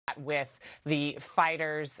with the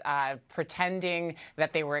fighters pretending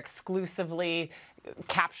that they were exclusively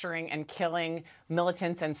capturing and killing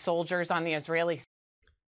militants and soldiers on the Israeli side.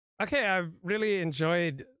 Okay, I've really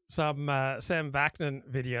enjoyed some Sam Vaknin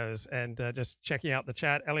videos and just checking out the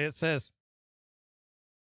chat. Elliot says,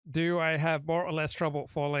 do I have more or less trouble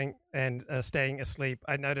falling and staying asleep?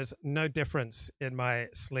 I notice no difference in my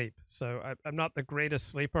sleep. So I'm not the greatest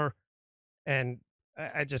sleeper, and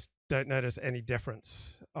I just don't notice any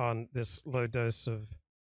difference on this low dose of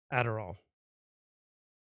Adderall.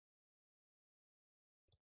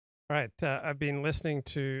 All right, I've been listening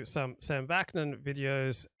to some Sam Vaknin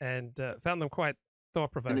videos and found them quite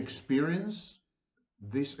thought-provoking. And experience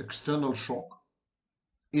this external shock,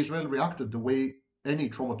 Israel reacted the way any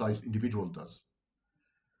traumatized individual does.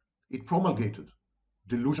 It promulgated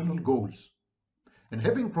delusional goals. And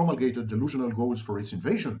having promulgated delusional goals for its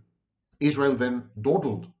invasion, Israel then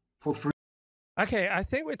dawdled for 3. Okay, I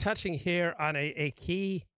think we're touching here on a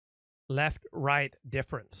key left-right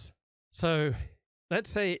difference. So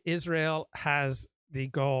let's say Israel has the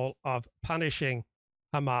goal of punishing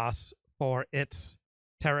Hamas for its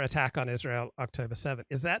terror attack on Israel October 7th.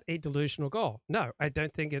 Is that a delusional goal? No, I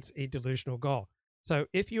don't think it's a delusional goal. So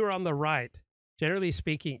if you're on the right, generally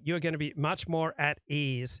speaking, you're going to be much more at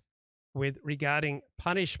ease with regarding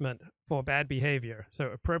punishment for bad behavior. So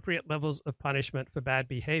appropriate levels of punishment for bad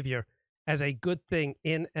behavior as a good thing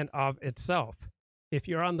in and of itself. If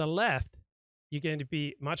you're on the left, you're going to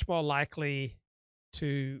be much more likely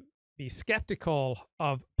to be skeptical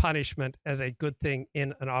of punishment as a good thing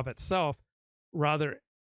in and of itself. Rather,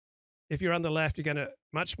 if you're on the left, you're going to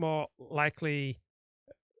much more likely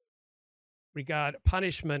regard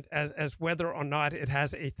punishment as whether or not it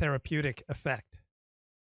has a therapeutic effect.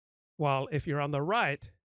 While if you're on the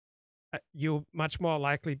right, you'll much more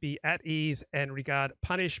likely be at ease and regard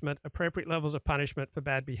punishment, appropriate levels of punishment for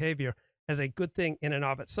bad behavior, as a good thing in and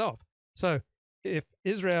of itself. So if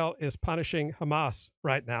Israel is punishing Hamas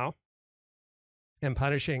right now and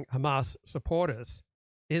punishing Hamas supporters,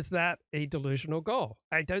 is that a delusional goal?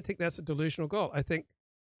 I don't think that's a delusional goal. I think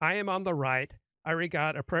I am on the right. I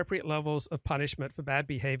regard appropriate levels of punishment for bad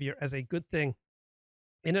behavior as a good thing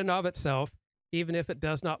in and of itself, even if it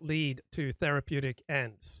does not lead to therapeutic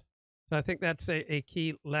ends. So I think that's a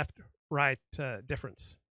key left-right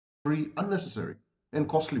difference. 3 unnecessary and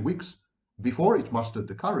costly weeks before it mustered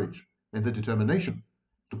the courage and the determination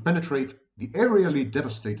to penetrate the aerially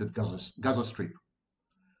devastated Gaza Strip.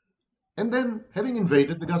 And then, having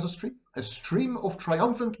invaded the Gaza Strip, a stream of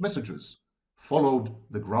triumphant messages followed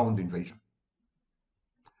the ground invasion.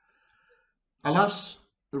 Alas,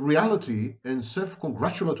 reality and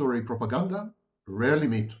self-congratulatory propaganda rarely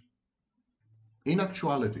meet. In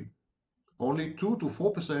actuality, only 2 to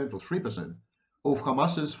 4% or 3% of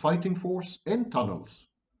Hamas's fighting force and tunnels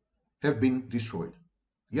have been destroyed.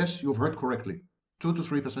 Yes, you've heard correctly, 2 to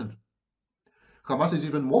 3%. Hamas is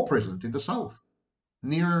even more present in the south,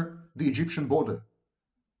 near the Egyptian border.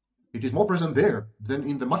 It is more present there than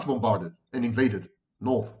in the much bombarded and invaded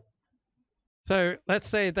north. So let's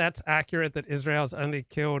say that's accurate, that Israel's only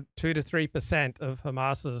killed 2 to 3% of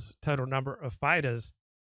Hamas's total number of fighters.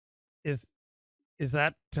 Does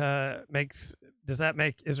that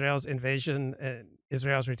make Israel's invasion and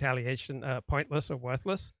Israel's retaliation pointless or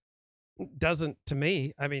worthless? Doesn't to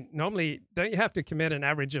me. I mean, normally, don't you have to commit an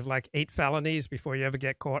average of like 8 felonies before you ever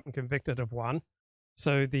get caught and convicted of one?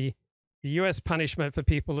 So the U.S. punishment for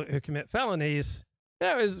people who commit felonies,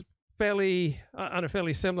 is fairly on a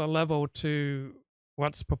fairly similar level to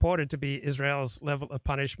what's purported to be Israel's level of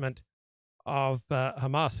punishment of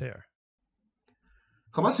Hamas here.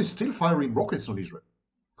 Hamas is still firing rockets on Israel.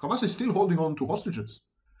 Hamas is still holding on to hostages.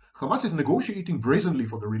 Hamas is negotiating brazenly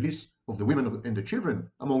for the release of the women and the children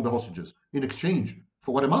among the hostages in exchange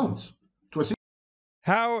for what amounts to a...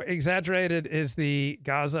 How exaggerated is the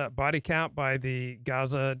Gaza body count by the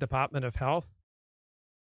Gaza Department of Health?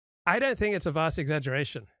 I don't think it's a vast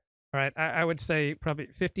exaggeration. All right, I would say probably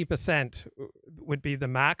 50% would be the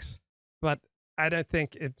max, but I don't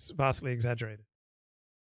think it's vastly exaggerated.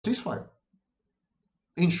 Ceasefire.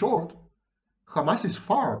 In short, Hamas is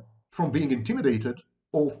far from being intimidated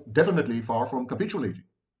or definitely far from capitulating.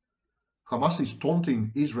 Hamas is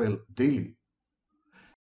taunting Israel daily.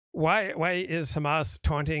 Why is Hamas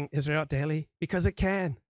taunting Israel daily? Because it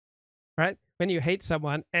can, right? When you hate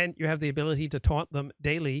someone and you have the ability to taunt them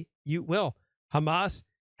daily, you will. Hamas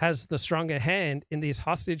has the stronger hand in these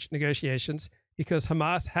hostage negotiations because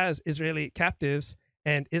Hamas has Israeli captives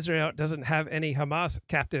and Israel doesn't have any Hamas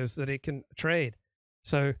captives that it can trade.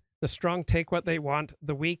 So the strong take what they want,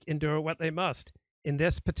 the weak endure what they must. In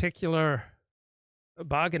this particular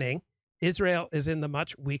bargaining, Israel is in the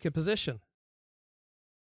much weaker position.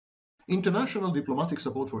 International diplomatic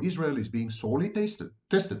support for Israel is being sorely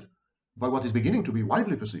tested by what is beginning to be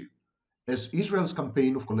widely perceived as Israel's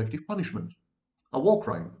campaign of collective punishment, a war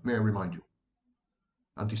crime, may I remind you.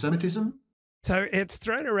 Anti-Semitism. So it's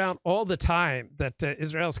thrown around all the time that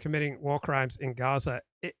Israel's committing war crimes in Gaza.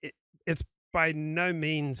 It's by no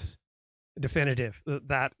means definitive that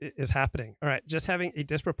that is happening. All right, just having a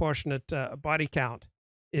disproportionate body count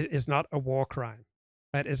is not a war crime.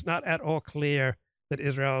 Right? It's not at all clear that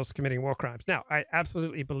Israel is committing war crimes. Now, I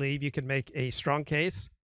absolutely believe you can make a strong case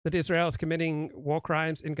that Israel is committing war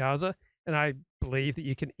crimes in Gaza, and I believe that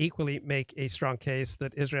you can equally make a strong case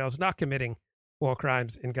that Israel is not committing war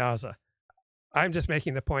crimes in Gaza. I'm just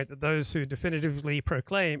making the point that those who definitively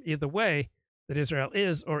proclaim either way that Israel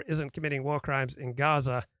is or isn't committing war crimes in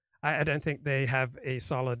Gaza, I don't think they have a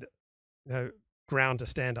solid ground to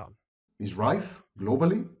stand on. Is rife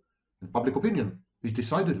globally, and public opinion is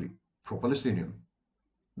decidedly pro-Palestinian.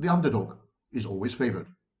 The underdog is always favored.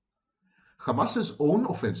 Hamas's own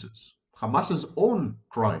offenses, Hamas's own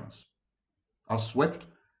crimes are swept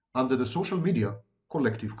under the social media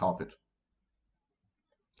collective carpet.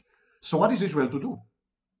 So what is Israel to do?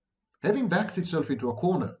 Having backed itself into a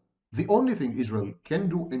corner, the only thing Israel can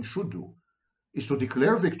do and should do is to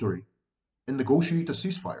declare victory and negotiate a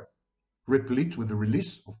ceasefire, replete with the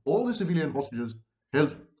release of all the civilian hostages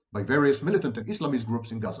held by various militant and Islamist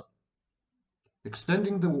groups in Gaza,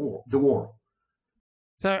 extending the war.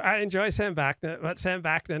 So I enjoy Sam Vaknin, but Sam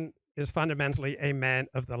Vaknin is fundamentally a man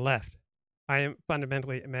of the left. I am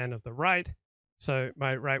fundamentally a man of the right. So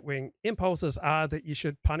my right-wing impulses are that you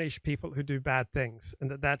should punish people who do bad things, and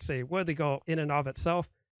that that's a worthy goal in and of itself.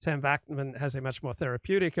 Sam Vaknin has a much more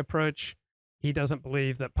therapeutic approach. He doesn't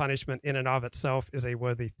believe that punishment in and of itself is a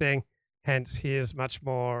worthy thing. Hence, he is much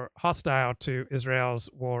more hostile to Israel's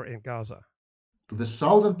war in Gaza. To the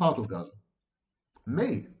southern part of Gaza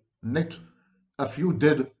may net a few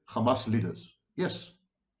dead Hamas leaders. Yes,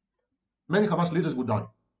 many Hamas leaders would die.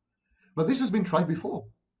 But this has been tried before.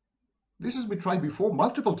 This has been tried before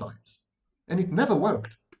multiple times, and it never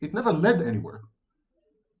worked. It never led anywhere.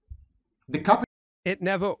 It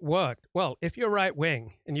never worked. Well, if you're right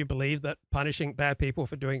wing and you believe that punishing bad people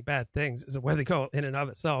for doing bad things is a worthy goal in and of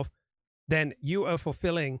itself, then you are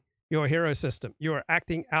fulfilling your hero system. You are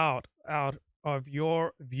acting out of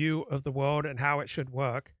your view of the world and how it should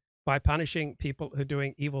work by punishing people who are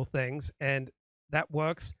doing evil things, and that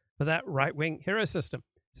works for that right wing hero system.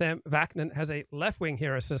 Sam Vaknin has a left wing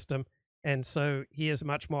hero system. And so he is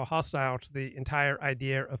much more hostile to the entire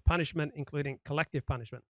idea of punishment, including collective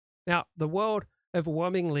punishment. Now, the world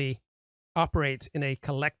overwhelmingly operates in a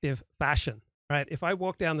collective fashion, right? If I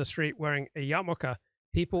walk down the street wearing a yarmulke,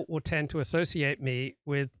 people will tend to associate me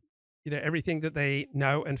with, everything that they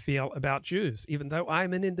know and feel about Jews, even though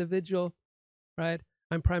I'm an individual, right?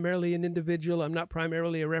 I'm primarily an individual. I'm not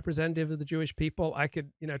primarily a representative of the Jewish people. I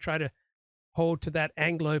could, try to hold to that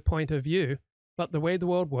Anglo point of view. But the way the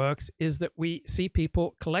world works is that we see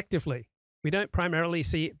people collectively. We don't primarily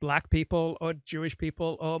see black people or Jewish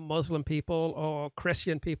people or Muslim people or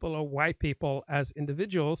Christian people or white people as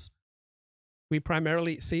individuals. We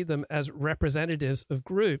primarily see them as representatives of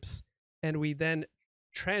groups, and we then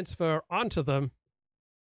transfer onto them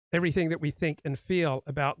everything that we think and feel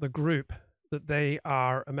about the group that they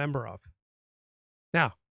are a member of.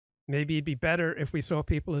 Now, maybe it'd be better if we saw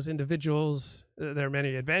people as individuals. There are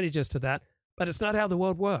many advantages to that. But it's not how the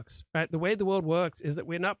world works, right? The way the world works is that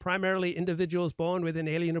we're not primarily individuals born with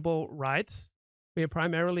inalienable rights. We are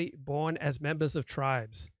primarily born as members of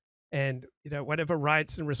tribes. And, whatever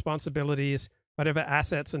rights and responsibilities, whatever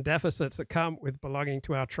assets and deficits that come with belonging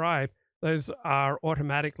to our tribe, those are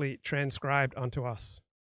automatically transcribed onto us.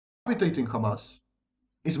 Decapitating Hamas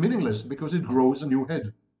is meaningless because it grows a new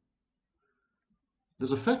head.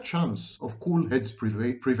 There's a fat chance of cool heads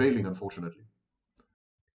prevailing, unfortunately.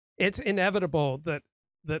 It's inevitable that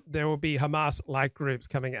there will be Hamas-like groups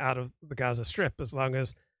coming out of the Gaza Strip as long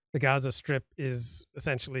as the Gaza Strip is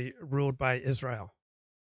essentially ruled by Israel.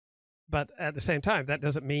 But at the same time, that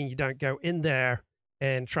doesn't mean you don't go in there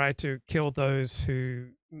and try to kill those who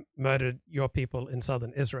murdered your people in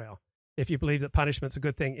southern Israel, if you believe that punishment's a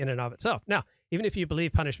good thing in and of itself. Now, even if you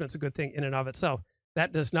believe punishment's a good thing in and of itself,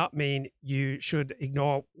 that does not mean you should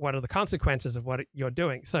ignore what are the consequences of what you're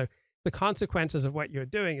doing. So the consequences of what you're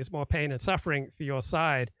doing is more pain and suffering for your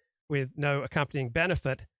side with no accompanying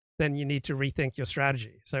benefit, then you need to rethink your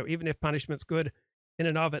strategy. So even if punishment's good in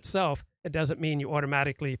and of itself, it doesn't mean you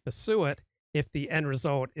automatically pursue it if the end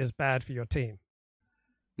result is bad for your team.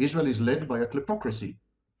 Israel is led by a kleptocracy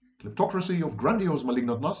of grandiose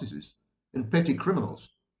malignant narcissists and petty criminals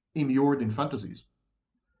immured in fantasies.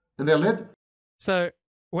 And they're led. So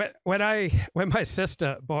when my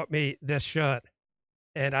sister bought me this shirt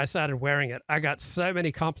and I started wearing it, I got so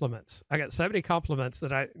many compliments. I got so many compliments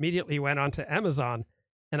that I immediately went onto Amazon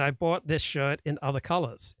and I bought this shirt in other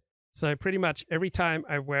colors. So pretty much every time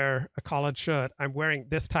I wear a collared shirt, I'm wearing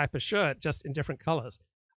this type of shirt, just in different colors.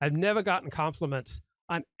 I've never gotten compliments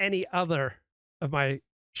on any other of my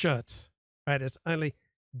shirts, right? It's only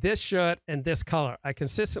this shirt and this color. I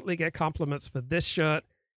consistently get compliments for this shirt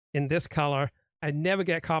in this color. I never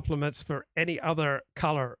get compliments for any other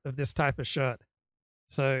color of this type of shirt.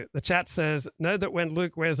 So the chat says, know that when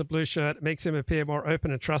Luke wears a blue shirt, it makes him appear more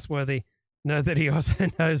open and trustworthy. Know that he also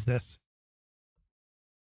knows this.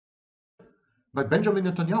 By Benjamin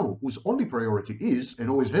Netanyahu, whose only priority is and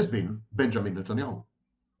always has been Benjamin Netanyahu.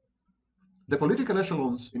 The political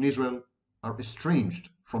echelons in Israel are estranged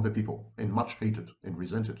from the people and much hated and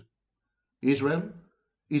resented. Israel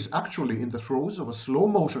is actually in the throes of a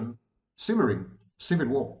slow-motion, simmering civil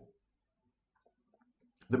war.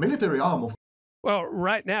 The military arm of... Well,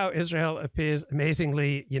 right now, Israel appears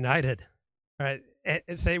amazingly united, right? And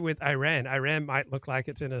say with Iran, Iran might look like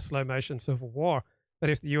it's in a slow-motion civil war, but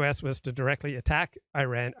if the US was to directly attack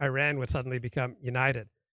Iran, Iran would suddenly become united.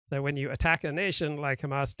 So when you attack a nation like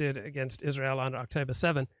Hamas did against Israel on October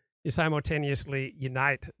 7, you simultaneously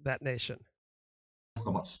unite that nation.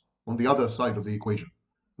 Hamas on the other side of the equation.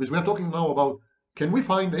 Because we are talking now about, can we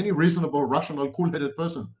find any reasonable, rational, cool-headed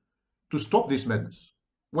person to stop this madness?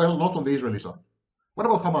 Well, not on the Israeli side. What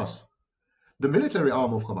about Hamas? The military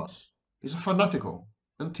arm of Hamas is a fanatical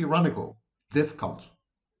and tyrannical death cult,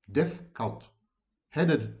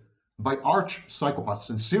 headed by arch psychopaths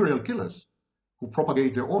and serial killers who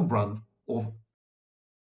propagate their own brand of...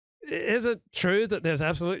 Is it true that there's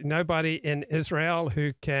absolutely nobody in Israel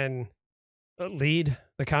who can lead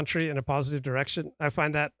the country in a positive direction? I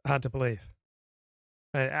find that hard to believe.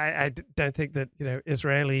 I don't think that,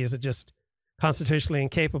 Israelis are just constitutionally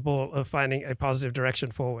incapable of finding a positive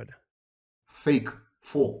direction forward. Fake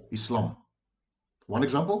for Islam. One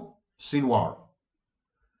example, Sinwar.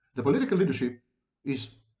 The political leadership is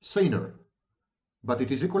saner, but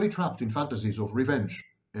it is equally trapped in fantasies of revenge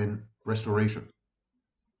and restoration.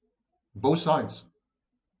 Both sides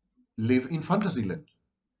live in fantasy land.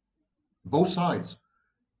 Both sides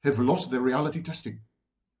have lost their reality testing.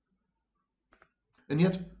 And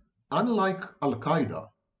yet, unlike Al-Qaeda,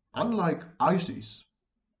 unlike ISIS,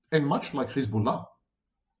 and much like Hezbollah,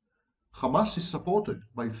 Hamas is supported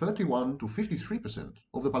by 31 to 53%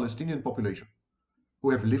 of the Palestinian population, who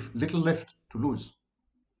have little left to lose.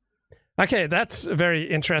 Okay, that's a very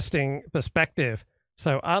interesting perspective.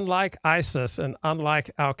 So unlike ISIS and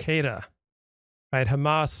unlike Al-Qaeda, right,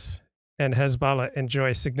 Hamas and Hezbollah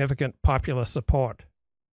enjoy significant popular support.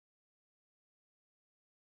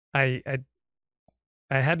 I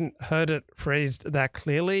hadn't heard it phrased that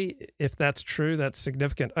clearly. If that's true, that's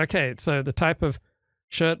significant. Okay, so the type of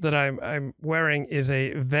shirt that I'm wearing is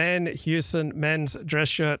a Van Heusen men's dress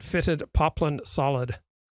shirt, fitted poplin solid.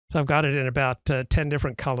 So I've got it in about 10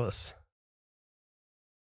 different colors.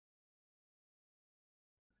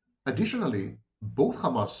 Additionally, both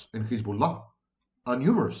Hamas and Hezbollah are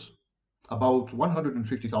numerous, about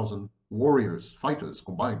 150,000 warriors, fighters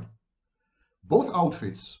combined. Both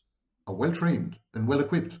outfits are well-trained and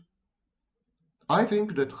well-equipped. I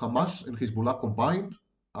think that Hamas and Hezbollah combined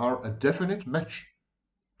are a definite match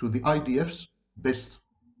to the IDF's best.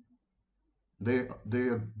 They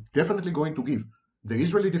are definitely going to give the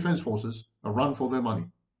Israeli Defense Forces a run for their money.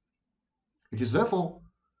 It is therefore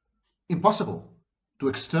impossible to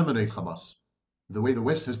exterminate Hamas the way the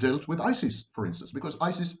West has dealt with ISIS, for instance, because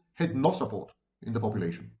ISIS had no support in the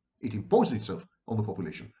population. It imposed itself on the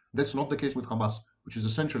population. That's not the case with Hamas, which is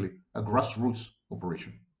essentially a grassroots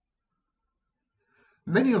operation.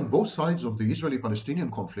 Many on both sides of the Israeli-Palestinian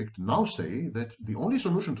conflict now say that the only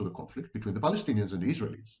solution to the conflict between the Palestinians and the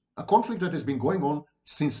Israelis, a conflict that has been going on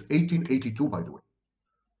since 1882, by the way.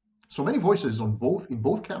 So many voices in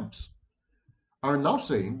both camps are now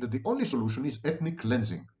saying that the only solution is ethnic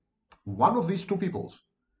cleansing. One of these two peoples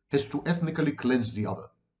has to ethnically cleanse the other.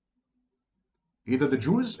 Either the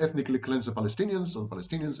Jews ethnically cleanse the Palestinians, or the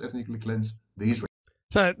Palestinians ethnically cleanse the Israelis.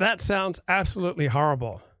 So that sounds absolutely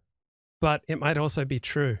horrible, but it might also be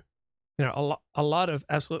true. A lot of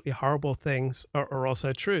absolutely horrible things are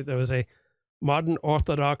also true. There was a modern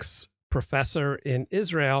Orthodox professor in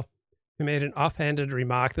Israel who made an offhanded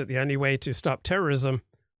remark that the only way to stop terrorism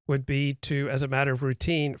would be to, as a matter of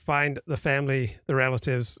routine, find the family, the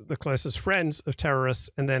relatives, the closest friends of terrorists,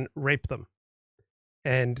 and then rape them.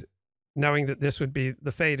 And knowing that this would be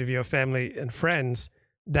the fate of your family and friends,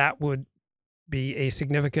 that would be a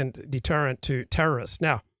significant deterrent to terrorists.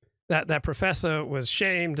 Now, that professor was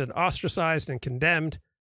shamed and ostracized and condemned.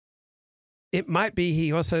 It might be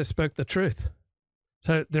he also spoke the truth.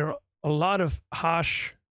 So there are a lot of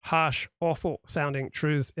harsh, awful sounding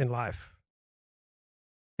truths in life.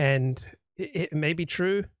 And it may be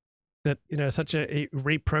true that, such a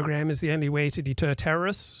reprogram is the only way to deter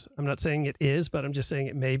terrorists. I'm not saying it is, but I'm just saying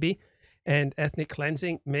it may be. And ethnic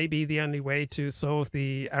cleansing may be the only way to solve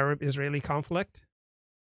the Arab-Israeli conflict.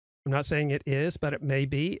 I'm not saying it is, but it may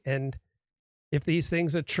be. And if these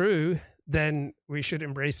things are true, then we should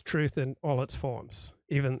embrace truth in all its forms,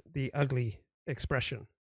 even the ugly expression.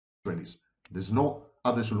 There's no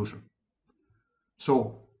other solution.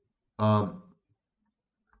 So the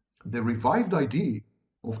revived idea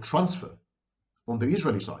of transfer on the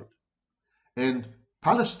Israeli side and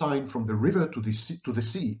Palestine from the river to the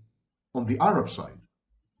sea on the Arab side,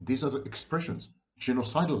 these are the expressions,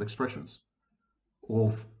 genocidal expressions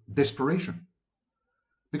of desperation.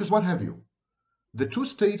 Because what have you? The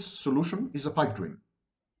two-state solution is a pipe dream.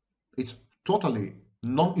 It's totally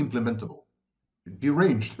non-implementable,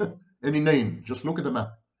 deranged and inane. Just look at the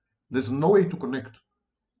map. There's no way to connect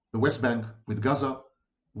the West Bank with Gaza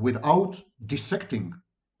without dissecting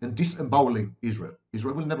and disemboweling Israel.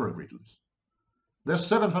 Israel will never agree to this. There are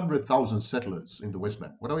 700,000 settlers in the West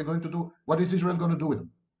Bank. What are we going to do? What is Israel going to do with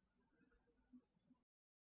them?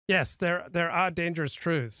 Yes, there are dangerous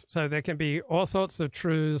truths. So there can be all sorts of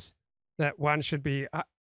truths that one should be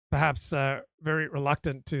perhaps very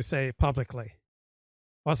reluctant to say publicly.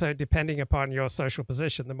 Also, depending upon your social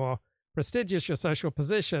position, the more prestigious your social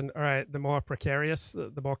position, all right, the more precarious,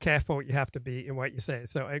 the more careful you have to be in what you say.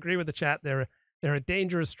 So I agree with the chat. There are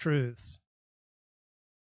dangerous truths.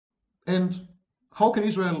 And how can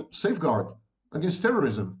Israel safeguard against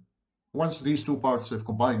terrorism once these two parts have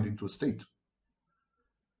combined into a state?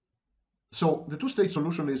 So the two-state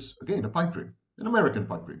solution is, again, a pipe dream, an American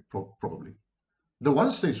pipe dream, probably. The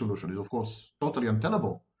one-state solution is, of course, totally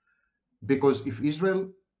untenable, because if Israel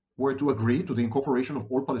were to agree to the incorporation of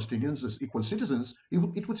all Palestinians as equal citizens,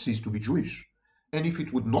 it would cease to be Jewish. And if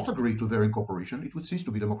it would not agree to their incorporation, it would cease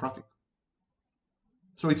to be democratic.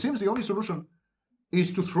 So it seems the only solution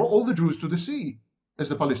is to throw all the Jews to the sea, as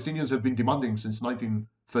the Palestinians have been demanding since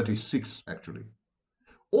 1936, actually.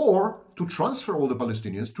 Or to transfer all the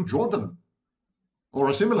Palestinians to Jordan, or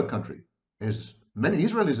a similar country, as many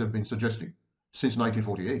Israelis have been suggesting since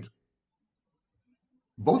 1948.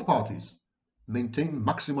 Both parties maintain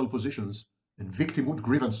maximal positions and victimhood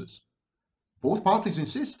grievances. Both parties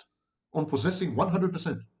insist on possessing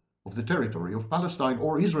 100% of the territory of Palestine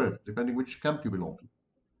or Israel, depending which camp you belong to.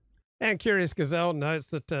 And Curious Gazelle notes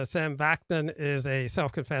that Sam Vaknin is a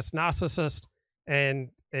self-confessed narcissist and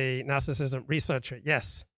a narcissism researcher.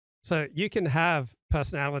 Yes. So you can have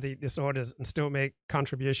personality disorders and still make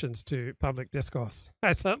contributions to public discourse.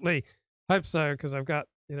 I certainly hope so, because I've got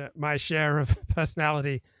my share of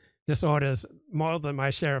personality disorders, more than my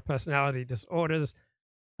share of personality disorders.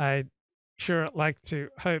 I sure like to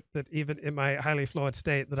hope that even in my highly flawed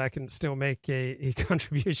state that I can still make a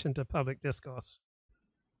contribution to public discourse.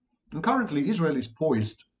 And currently, Israel is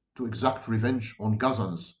poised to exact revenge on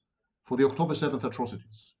Gazans for the October 7th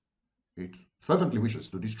atrocities. It fervently wishes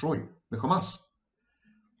to destroy the Hamas.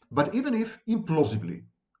 But even if, implausibly,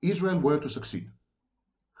 Israel were to succeed,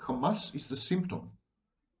 Hamas is the symptom.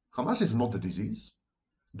 Hamas is not the disease.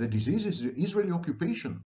 The disease is the Israeli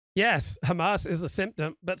occupation. Yes, Hamas is the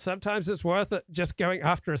symptom, but sometimes it's worth it just going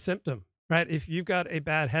after a symptom, right? If you've got a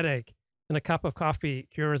bad headache and a cup of coffee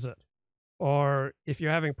cures it, or if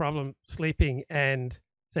you're having problem sleeping and,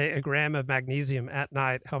 say, a gram of magnesium at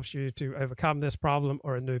night helps you to overcome this problem,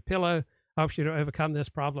 or a new pillow helps you to overcome this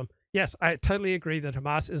problem. Yes, I totally agree that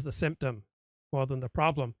Hamas is the symptom more than the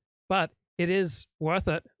problem, but it is worth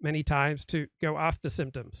it many times to go after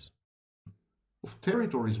symptoms. Of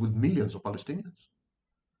territories with millions of Palestinians.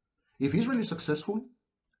 If Israel is successful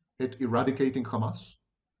at eradicating Hamas,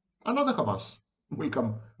 another Hamas will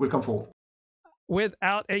come forth.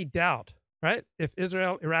 Without a doubt, right? If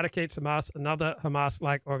Israel eradicates Hamas, another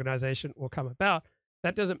Hamas-like organization will come about.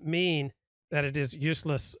 That doesn't mean that it is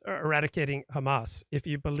useless eradicating Hamas if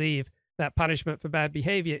you believe that punishment for bad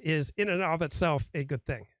behavior is in and of itself a good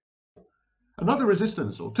thing. Another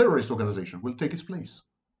resistance or terrorist organization will take its place.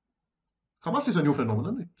 Hamas is a new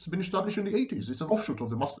phenomenon. It's been established in the 80s. It's an offshoot of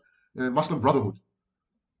the Muslim Brotherhood,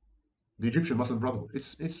 the Egyptian Muslim Brotherhood.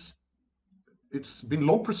 It's been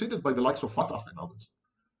long preceded by the likes of Fatah and others.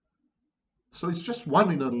 So it's just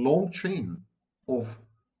one in a long chain of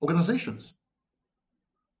organizations,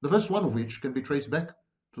 the first one of which can be traced back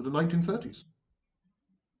to the 1930s.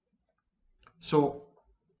 So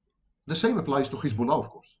The same applies to Hezbollah, of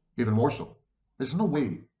course, even more so. There's no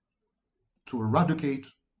way to eradicate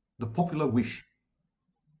the popular wish.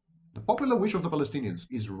 The popular wish of the Palestinians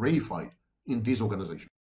is reified in these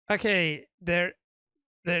organizations. Okay, there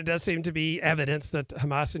does seem to be evidence that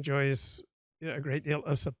Hamas enjoys a great deal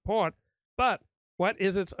of support, but what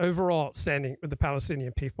is its overall standing with the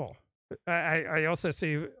Palestinian people? I also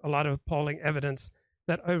see a lot of polling evidence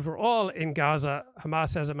that overall in Gaza,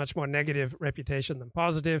 Hamas has a much more negative reputation than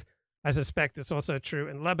positive. I suspect it's also true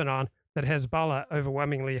in Lebanon that Hezbollah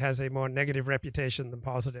overwhelmingly has a more negative reputation than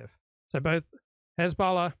positive. So both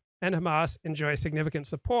Hezbollah and Hamas enjoy significant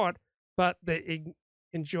support, but they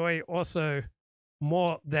enjoy also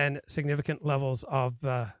more than significant levels of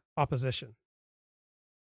opposition.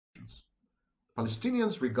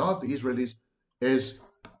 Palestinians regard the Israelis as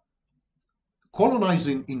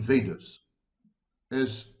colonizing invaders,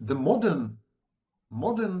 as the modern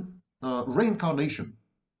reincarnation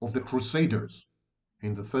of the Crusaders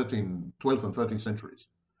in the 12th and 13th centuries.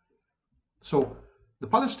 So the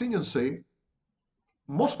Palestinians say,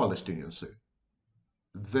 most Palestinians say,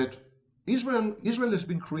 that Israel has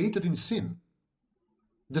been created in sin,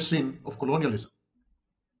 the sin of colonialism.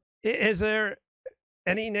 Is there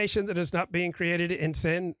any nation that is not being created in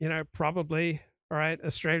sin? Probably, all right,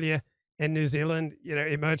 Australia and New Zealand,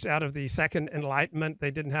 emerged out of the Second Enlightenment. They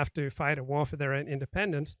didn't have to fight a war for their own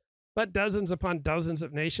independence, but dozens upon dozens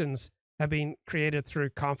of nations have been created through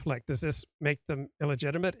conflict. Does this make them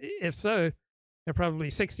illegitimate? If so, there are probably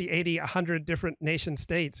 60, 80, 100 different nation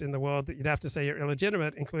states in the world that you'd have to say are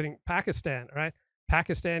illegitimate, including Pakistan, right?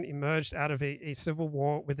 Pakistan emerged out of a civil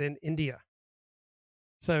war within India.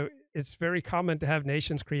 So it's very common to have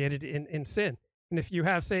nations created in sin. And if you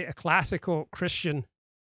have, say, a classical Christian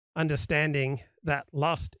understanding that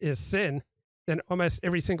lust is sin, then almost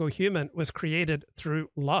every single human was created through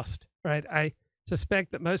lust, right? I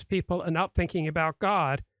suspect that most people are not thinking about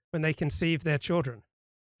God when they conceive their children.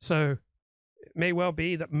 So it may well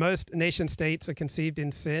be that most nation states are conceived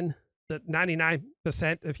in sin, that 99%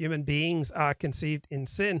 of human beings are conceived in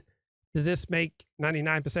sin. Does this make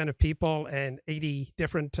 99% of people and 80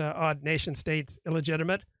 different odd nation states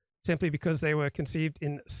illegitimate simply because they were conceived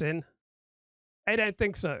in sin? I don't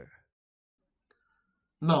think so.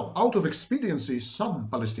 Now, out of expediency, some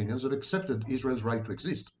Palestinians have accepted Israel's right to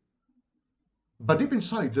exist. But deep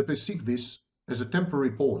inside, they perceive this as a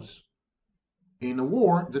temporary pause in a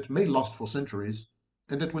war that may last for centuries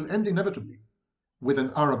and that will end inevitably with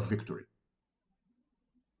an Arab victory.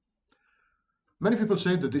 Many people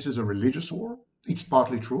say that this is a religious war. It's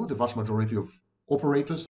partly true. The vast majority of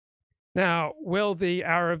operators. Now, will the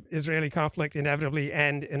Arab-Israeli conflict inevitably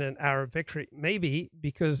end in an Arab victory? Maybe,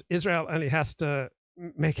 because Israel only has to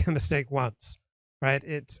make a mistake once, right?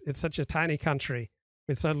 It's such a tiny country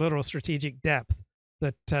with so little strategic depth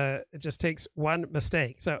that it just takes one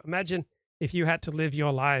mistake. So imagine if you had to live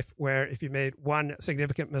your life where if you made one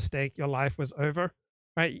significant mistake, your life was over,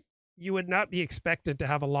 right? You would not be expected to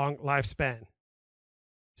have a long lifespan.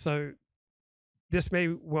 So this may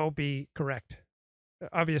well be correct.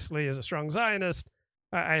 Obviously, as a strong Zionist,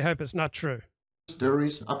 I hope it's not true.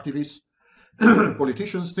 Terrorists, activists,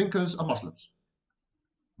 politicians, thinkers are Muslims.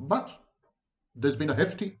 But there's been a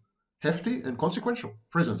hefty and consequential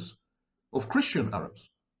presence of Christian Arabs,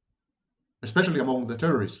 especially among the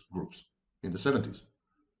terrorist groups in the 70s.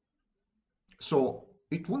 So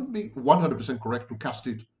it wouldn't be 100% correct to cast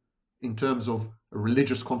it in terms of a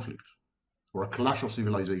religious conflict or a clash of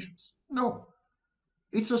civilizations. No,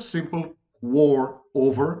 it's a simple war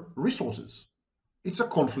over resources. It's a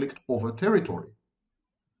conflict over territory.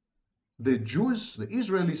 The Jews, the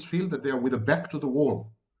Israelis feel that they are with a back to the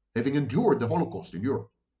wall, having endured the Holocaust in Europe.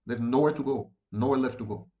 They have nowhere to go, nowhere left to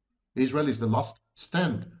go. Israel is the last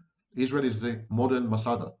stand. Israel is the modern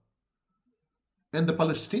Masada. And the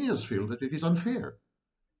Palestinians feel that it is unfair,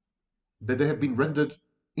 that they have been rendered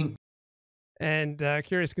in. And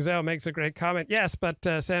Curious Gazelle makes a great comment. Yes, but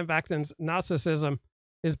Sam Vaknin's narcissism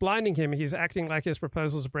is blinding him. He's acting like his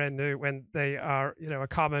proposals are brand new when they are, a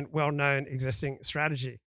common, well-known existing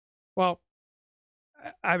strategy. Well,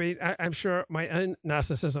 I mean, I'm sure my own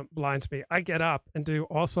narcissism blinds me. I get up and do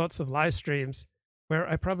all sorts of live streams where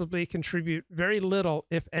I probably contribute very little,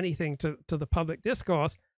 if anything, to the public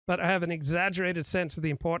discourse, but I have an exaggerated sense of the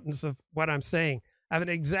importance of what I'm saying. I have an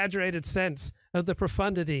exaggerated sense of the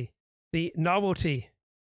profundity, the novelty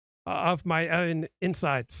of my own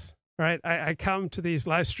insights, right? I come to these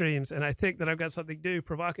live streams and I think that I've got something new,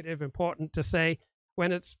 provocative, important to say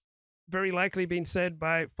when it's very likely being said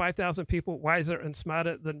by 5,000 people wiser and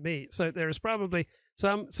smarter than me. So there is probably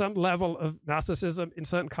some level of narcissism in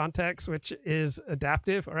certain contexts, which is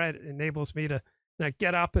adaptive, all right? It enables me to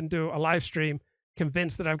get up and do a live stream,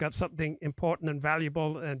 convinced that I've got something important and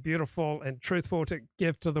valuable and beautiful and truthful to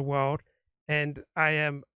give to the world. And I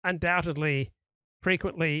am undoubtedly,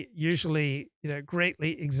 frequently, usually,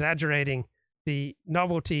 greatly exaggerating the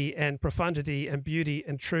novelty and profundity and beauty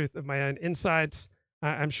and truth of my own insights.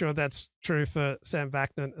 I'm sure that's true for Sam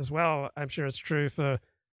Vaknin as well. I'm sure it's true for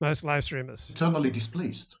most live streamers. Internally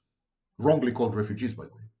displaced, wrongly called refugees, by the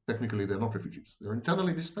way. Technically, they're not refugees. They're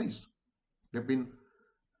internally displaced. They've been,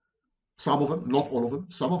 some of them, not all of them,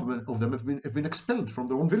 some of them have been expelled from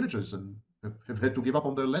their own villages and have had to give up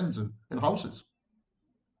on their lands and houses.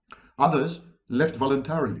 Others left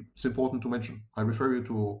voluntarily. It's important to mention. I refer you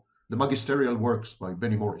to the magisterial works by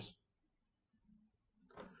Benny Morris.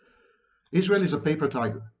 Israel is a paper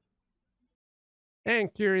tiger.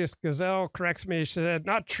 And Curious Gazelle corrects me. She said,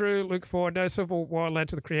 not true, Luke 4. No civil war led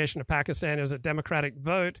to the creation of Pakistan. It was a democratic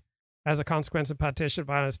vote. As a consequence of partition,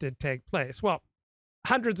 violence did take place. Well,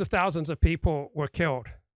 hundreds of thousands of people were killed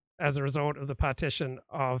as a result of the partition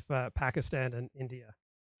of Pakistan and India.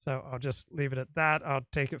 So I'll just leave it at that. I'll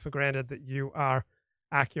take it for granted that you are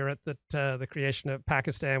accurate, that the creation of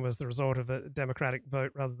Pakistan was the result of a democratic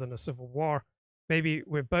vote rather than a civil war. Maybe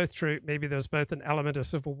we're both true. Maybe there's both an element of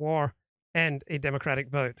civil war and a democratic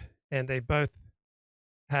vote, and they both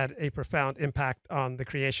had a profound impact on the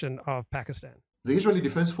creation of Pakistan. The Israeli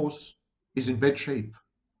Defense Force is in bad shape,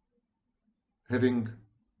 having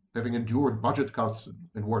endured budget cuts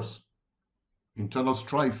and worse, internal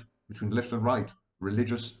strife between left and right,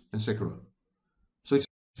 religious and secular.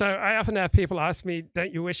 So I often have people ask me,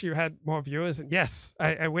 don't you wish you had more viewers? And yes,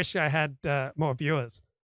 I wish I had more viewers,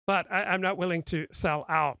 but I'm not willing to sell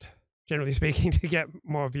out, generally speaking, to get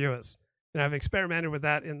more viewers. And I've experimented with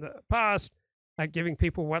that in the past, giving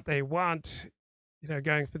people what they want,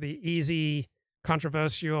 going for the easy,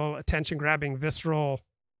 controversial, attention-grabbing, visceral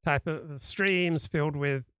type of streams filled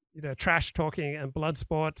with, trash talking and blood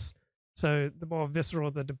sports. So the more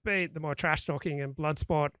visceral the debate, the more trash talking and blood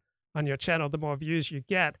sport on your channel, the more views you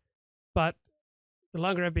get. But the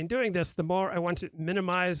longer I've been doing this, the more I want to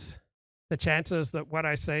minimize the chances that what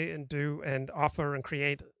I say and do and offer and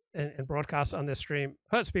create and broadcast on this stream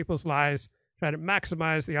hurts people's lives, try to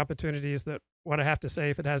maximize the opportunities that what I have to say,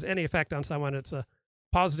 if it has any effect on someone, it's a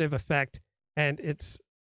positive effect. And it's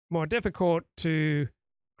more difficult to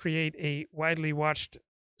create a widely watched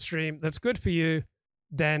stream that's good for you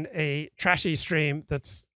than a trashy stream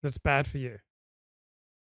that's bad for you.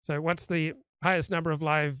 So what's the highest number of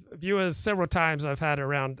live viewers? Several times I've had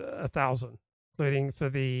around 1,000, including for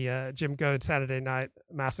the Jim Goad Saturday Night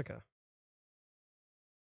Massacre.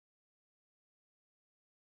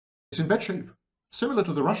 It's in bad shape, similar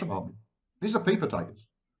to the Russian army. These are paper tigers.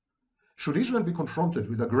 Should Israel be confronted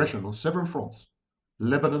with aggression on several fronts,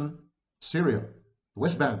 Lebanon, Syria,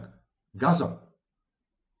 West Bank, Gaza,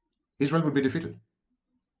 Israel will be defeated.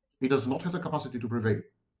 It does not have the capacity to prevail.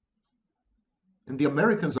 And the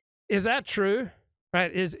Americans... Is that true?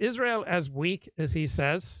 Right? Is Israel as weak as he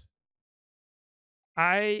says?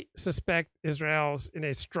 I suspect Israel's in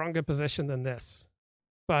a stronger position than this.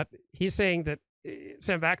 But he's saying that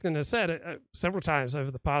Sam Vaknin has said several times over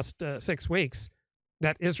the past 6 weeks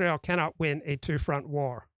that Israel cannot win a two-front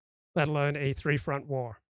war, let alone a three-front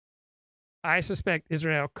war. I suspect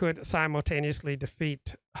Israel could simultaneously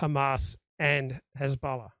defeat Hamas and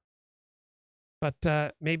Hezbollah.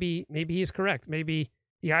 But maybe he's correct. Maybe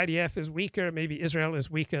the IDF is weaker. Maybe Israel is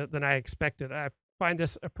weaker than I expected. I find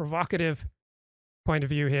this a provocative point of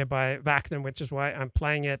view here by Vaknin, which is why I'm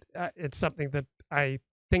playing it. It's something that I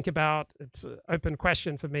think about. It's an open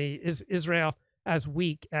question for me. Is Israel as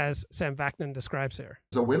weak as Sam Vaknin describes here?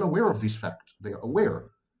 They're well aware of this fact. They are aware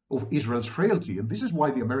of Israel's frailty. And this is why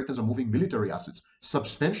the Americans are moving military assets,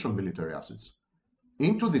 substantial military assets,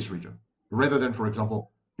 into this region, rather than, for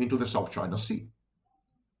example, into the South China Sea.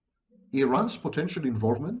 Iran's potential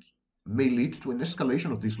involvement may lead to an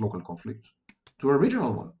escalation of this local conflict to a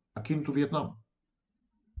regional one, akin to Vietnam.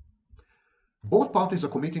 Both parties are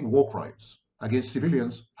committing war crimes against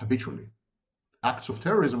civilians habitually. Acts of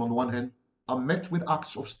terrorism, on the one hand, are met with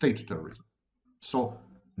acts of state terrorism. So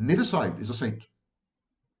neither side is a saint.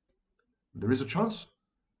 There is a chance,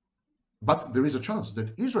 but there is a chance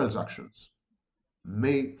that Israel's actions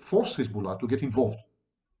may force Hezbollah to get involved.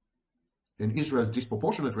 And Israel's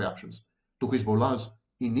disproportionate reactions to Hezbollah's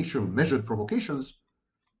initial measured provocations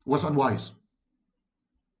was unwise.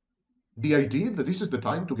 The idea that this is the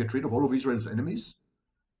time to get rid of all of Israel's enemies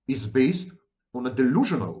is based on a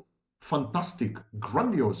delusional, fantastic,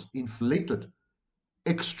 grandiose, inflated,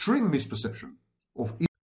 extreme misperception of Israel.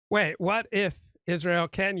 Wait, what if Israel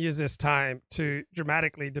can use this time to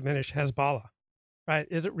dramatically diminish Hezbollah? Right?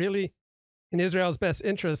 Is it really in Israel's best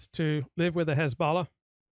interest to live with the Hezbollah.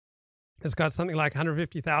 It's got something like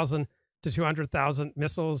 150,000 to 200,000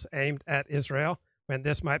 missiles aimed at Israel, when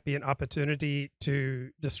this might be an opportunity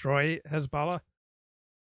to destroy Hezbollah?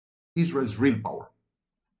 Israel's real power.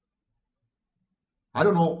 I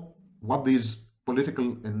don't know what these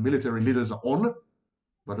political and military leaders are on,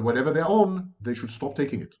 but whatever they're on, they should stop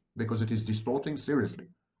taking it, because it is distorting seriously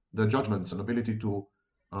their judgments and ability to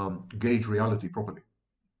gauge reality properly.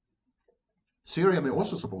 Syria may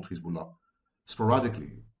also support Hezbollah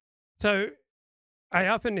sporadically. So I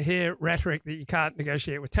often hear rhetoric that you can't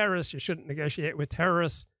negotiate with terrorists, you shouldn't negotiate with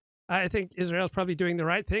terrorists. I think Israel's probably doing the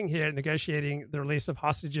right thing here, negotiating the release of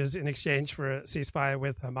hostages in exchange for a ceasefire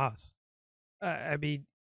with Hamas. I mean,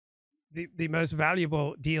 the most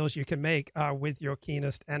valuable deals you can make are with your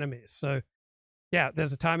keenest enemies. So, yeah,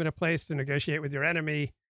 there's a time and a place to negotiate with your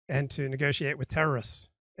enemy and to negotiate with terrorists.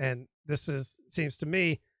 And this seems to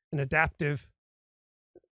me an adaptive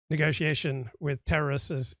negotiation with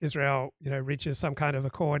terrorists as Israel, reaches some kind of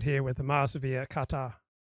accord here with Hamas via Qatar.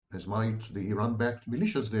 As might the Iran-backed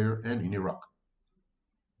militias there and in Iraq.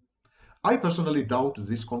 I personally doubt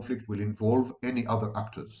this conflict will involve any other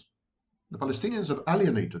actors. The Palestinians have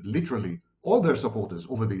alienated, literally, all their supporters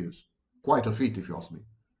over the years. Quite a feat, if you ask me.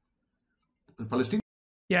 The Palestinians...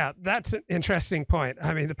 Yeah, that's an interesting point.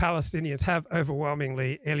 I mean, the Palestinians have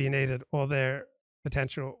overwhelmingly alienated all their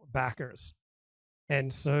potential backers.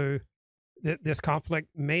 And so this conflict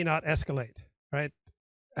may not escalate, right?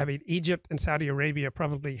 I mean, Egypt and Saudi Arabia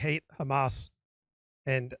probably hate Hamas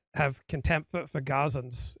and have contempt for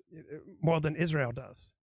Gazans more than Israel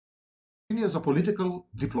does. Palestinians are political,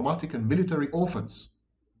 diplomatic, and military orphans.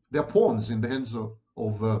 They are pawns in the hands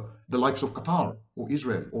of the likes of Qatar or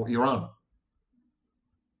Israel or Iran.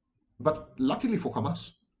 But luckily for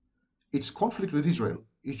Hamas, its conflict with Israel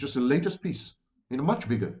is just the latest piece in a much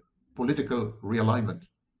bigger political realignment.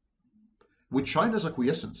 With China's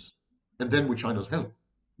acquiescence, and then with China's help,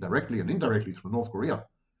 directly and indirectly through North Korea,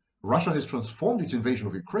 Russia has transformed its invasion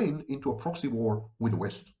of Ukraine into a proxy war with the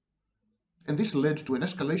West. And this led to an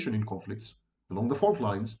escalation in conflicts along the fault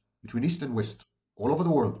lines between East and West, all over the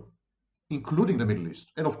world, including the Middle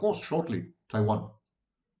East, and of course, shortly, Taiwan.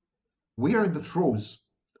 We are in the throes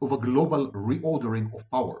of a global reordering of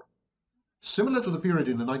power, similar to the period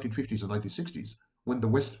in the 1950s and 1960s, when the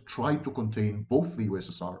West tried to contain both the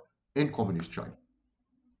USSR and Communist China.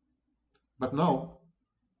 But now,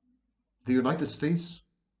 the United States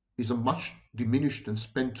is a much diminished and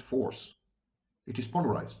spent force. It is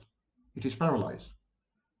polarized. It is paralyzed.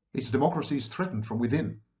 Its democracy is threatened from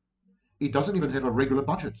within. It doesn't even have a regular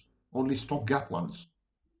budget, only stopgap ones.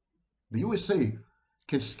 The USA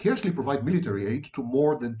can scarcely provide military aid to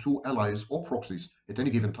more than 2 allies or proxies at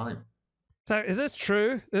any given time. So is this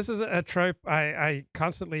true? This is a trope I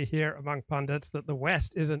constantly hear among pundits, that the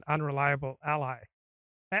West is an unreliable ally.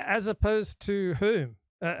 As opposed to whom?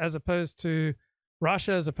 As opposed to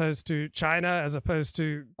Russia, as opposed to China, as opposed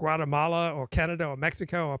to Guatemala or Canada or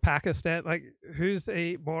Mexico or Pakistan? Like, who's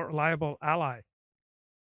a more reliable ally?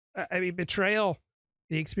 I mean, betrayal,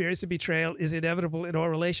 the experience of betrayal is inevitable in all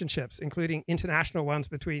relationships, including international ones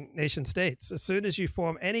between nation states. As soon as you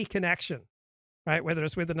form any connection, right, whether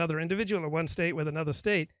it's with another individual or one state with another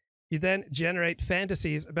state, you then generate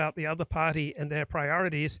fantasies about the other party and their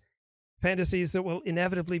priorities, fantasies that will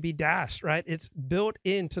inevitably be dashed, right? It's built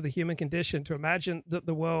into the human condition to imagine that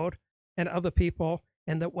the world and other people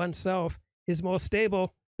and that oneself is more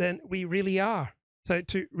stable than we really are. So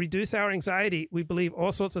to reduce our anxiety, we believe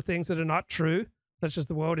all sorts of things that are not true, such as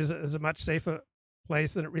the world is a much safer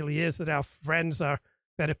place than it really is, that our friends are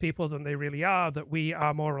better people than they really are, that we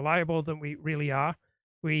are more reliable than we really are.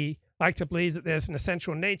 We like to believe that there's an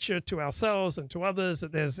essential nature to ourselves and to others,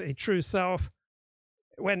 that there's a true self,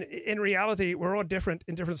 when in reality, we're all different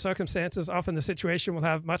in different circumstances. Often the situation will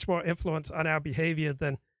have much more influence on our behavior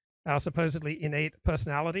than our supposedly innate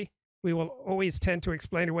personality. We will always tend to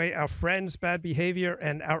explain away our friends' bad behavior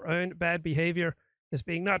and our own bad behavior as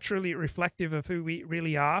being not truly reflective of who we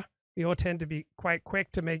really are. We all tend to be quite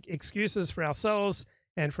quick to make excuses for ourselves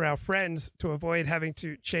and for our friends to avoid having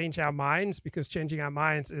to change our minds, because changing our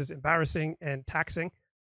minds is embarrassing and taxing.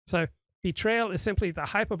 So betrayal is simply the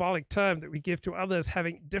hyperbolic term that we give to others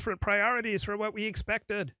having different priorities from what we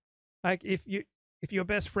expected. Like if your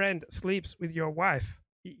best friend sleeps with your wife,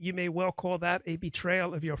 you may well call that a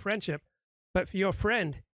betrayal of your friendship. But for your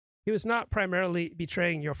friend, he was not primarily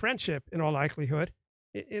betraying your friendship in all likelihood.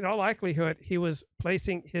 In all likelihood, he was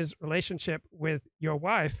placing his relationship with your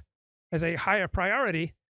wife as a higher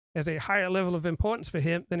priority, as a higher level of importance for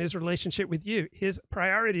him than his relationship with you. His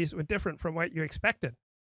priorities were different from what you expected.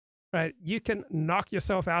 right? You can knock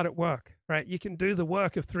yourself out at work, right? You can do the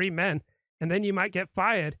work of 3 men, and then you might get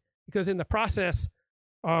fired because in the process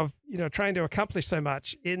of, trying to accomplish so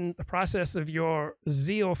much, in the process of your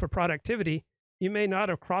zeal for productivity, you may not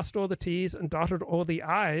have crossed all the T's and dotted all the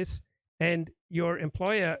I's, and your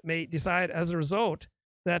employer may decide as a result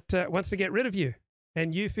that wants to get rid of you,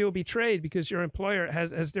 and you feel betrayed because your employer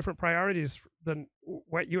has different priorities than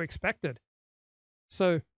what you expected.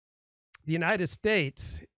 So the United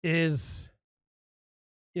States is,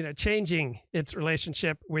 changing its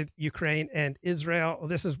relationship with Ukraine and Israel.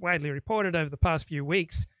 This is widely reported over the past few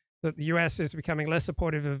weeks that the U.S. is becoming less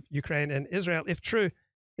supportive of Ukraine and Israel. If true,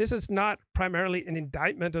 this is not primarily an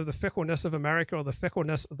indictment of the fickleness of America or the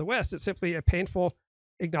fickleness of the West. It's simply a painful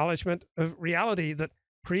acknowledgement of reality that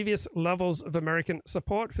previous levels of American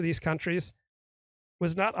support for these countries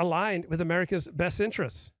was not aligned with America's best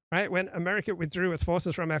interests, right? When America withdrew its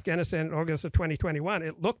forces from Afghanistan in August of 2021,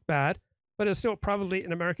 it looked bad, but it's still probably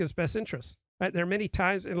in America's best interests, right? There are many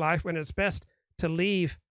times in life when it's best to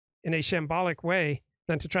leave in a shambolic way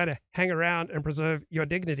than to try to hang around and preserve your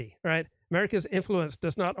dignity, right? America's influence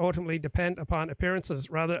does not ultimately depend upon appearances.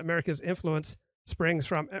 Rather, America's influence springs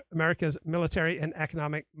from America's military and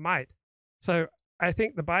economic might. So I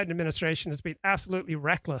think the Biden administration has been absolutely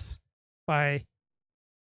reckless by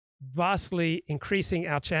vastly increasing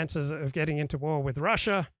our chances of getting into war with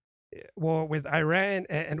Russia, war with Iran,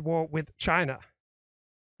 and war with China,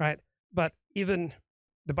 right? But even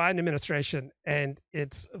the Biden administration and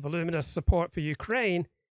its voluminous support for Ukraine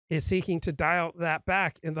is seeking to dial that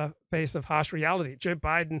back in the face of harsh reality. Joe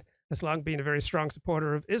Biden has long been a very strong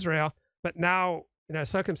supporter of Israel, but now,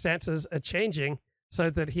 circumstances are changing so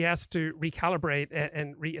that he has to recalibrate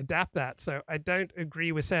and readapt that. So I don't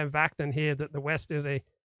agree with Sam Vaknin here that the West is a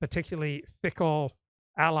particularly fickle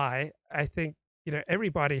ally. I think,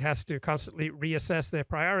 everybody has to constantly reassess their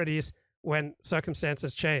priorities when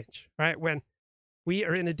circumstances change, right? When we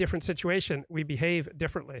are in a different situation, we behave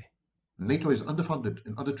differently. NATO is underfunded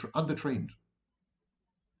and undertrained.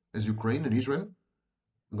 As Ukraine and Israel,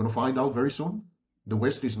 I'm going to find out very soon, the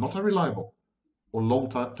West is not a reliable or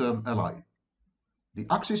long-term ally. The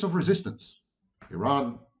axis of resistance,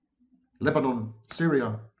 Iran, Lebanon,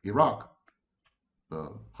 Syria, Iraq,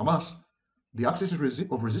 Hamas, the axis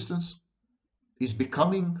of resistance is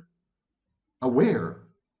becoming aware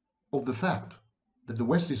of the fact that the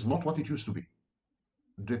West is not what it used to be,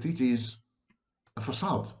 that it is a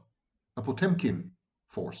facade, a Potemkin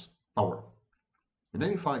force, power. In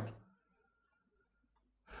any fight,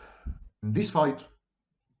 in this fight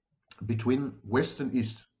between West and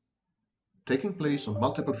East, taking place on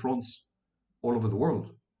multiple fronts all over the world,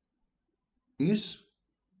 is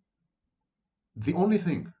the only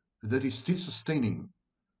thing that is still sustaining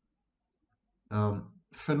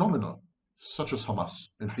phenomena such as Hamas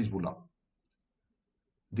and Hezbollah.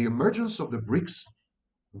 The emergence of the BRICS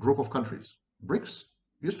group of countries. BRICS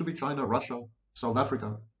used to be China, Russia, South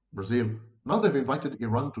Africa, Brazil. Now they've invited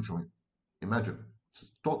Iran to join. Imagine.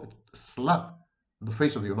 It's a slap in the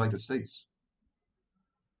face of the United States.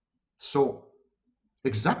 So,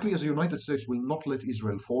 exactly as the United States will not let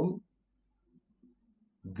Israel fall,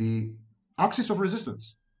 the axis of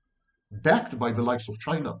resistance, backed by the likes of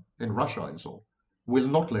China and Russia and so on, will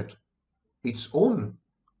not let its own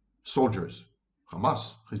soldiers,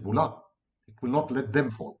 Hamas, Hezbollah, it will not let them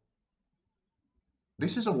fall.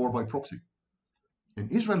 This is a war by proxy.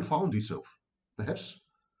 And Israel found itself, perhaps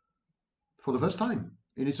for the first time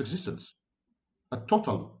in its existence, a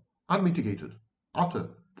total, unmitigated, utter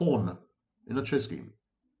pawn in a chess game,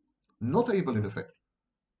 not able in effect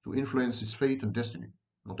to influence its fate and destiny,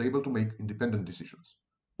 not able to make independent decisions,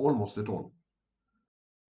 almost at all.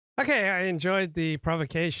 Okay, I enjoyed the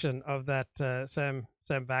provocation of that Sam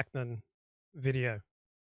Vaknin video.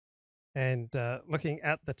 And looking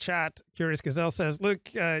at the chat, Curious Gazelle says,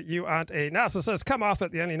 Luke, you aren't a narcissist. Come off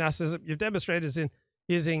it. The only narcissism you've demonstrated is in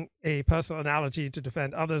using a personal analogy to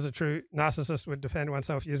defend others. A true narcissist would defend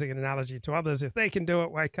oneself using an analogy to others. If they can do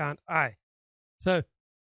it, why can't I? So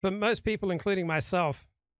for most people, including myself,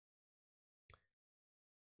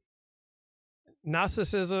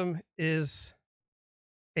 narcissism is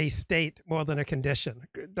a state more than a condition.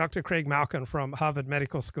 Dr. Craig Malkin from Harvard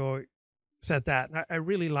Medical School said that, and I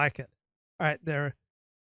really like it. All right, there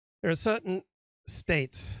are certain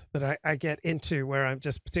states that I get into where I'm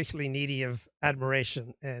just particularly needy of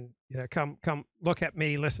admiration and, come look at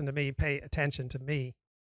me, listen to me, pay attention to me.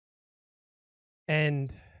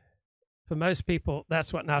 And for most people,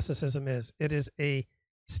 that's what narcissism is. It is a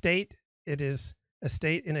state. It is a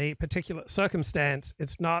state in a particular circumstance.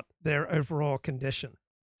 It's not their overall condition.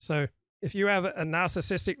 So if you have a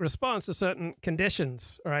narcissistic response to certain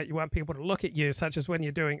conditions, all right, you want people to look at you, such as when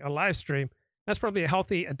you're doing a live stream, that's probably a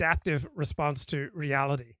healthy adaptive response to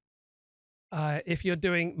reality. If you're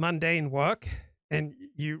doing mundane work and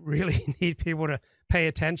you really need people to pay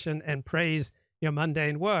attention and praise your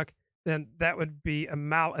mundane work, then that would be a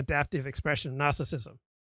maladaptive expression of narcissism.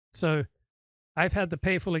 So I've had the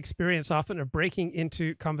painful experience often of breaking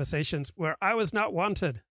into conversations where I was not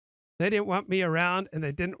wanted. They didn't want me around, and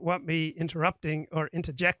they didn't want me interrupting or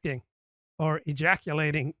interjecting or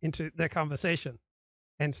ejaculating into their conversation.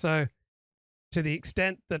 And so to the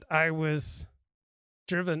extent that I was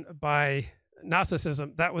driven by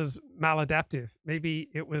narcissism, that was maladaptive. Maybe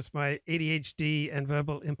it was my ADHD and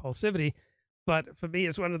verbal impulsivity, but for me,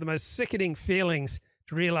 it's one of the most sickening feelings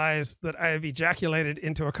to realize that I have ejaculated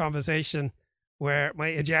into a conversation where my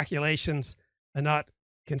ejaculations are not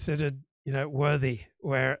considered, worthy,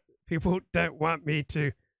 where people don't want me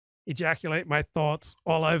to ejaculate my thoughts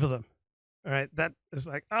all over them. All right. That is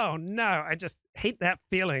like, oh no, I just hate that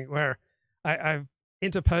feeling where I've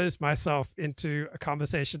interposed myself into a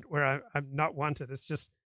conversation where I'm not wanted. It's just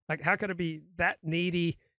like, how could I be that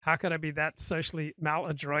needy? How could I be that socially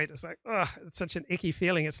maladroit? It's like, oh, it's such an icky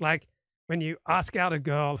feeling. It's like when you ask out a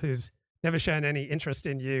girl who's never shown any interest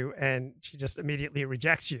in you and she just immediately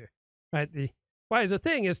rejects you, right? The wiser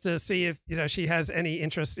thing is to see if, she has any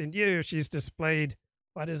interest in you. She's displayed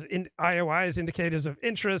what is IOI's indicators of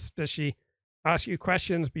interest. Does she ask you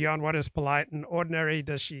questions beyond what is polite and ordinary?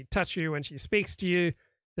 Does she touch you when she speaks to you?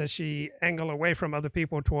 Does she angle away from other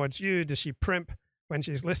people towards you? Does she primp when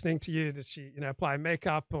she's listening to you? Does she, apply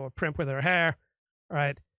makeup or primp with her hair? All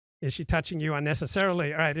right. Is she touching you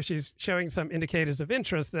unnecessarily? All right. If she's showing some indicators of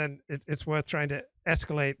interest, then it's worth trying to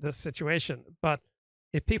escalate the situation. But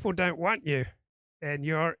if people don't want you and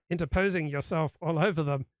you're interposing yourself all over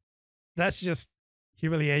them, that's just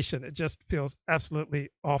humiliation. It just feels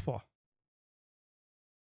absolutely awful.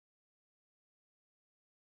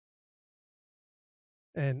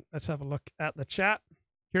 And let's have a look at the chat.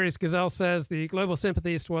 Curious Gazelle says the global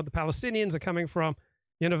sympathies toward the Palestinians are coming from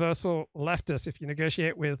universal leftists. If you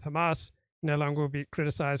negotiate with Hamas, you no longer will be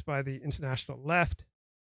criticized by the international left.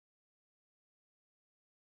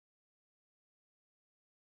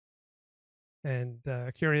 And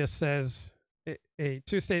Curious says a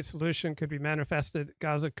two-state solution could be manifested.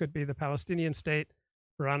 Gaza could be the Palestinian state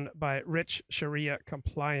run by rich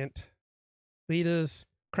Sharia-compliant leaders.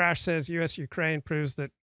 Crash says U.S.-Ukraine proves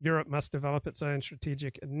that Europe must develop its own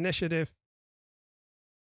strategic initiative.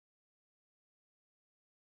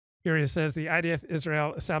 Curious says the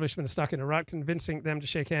IDF-Israel establishment is stuck in a rut. Convincing them to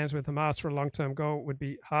shake hands with Hamas for a long-term goal would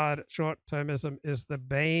be hard. Short-termism is the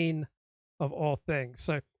bane of all things.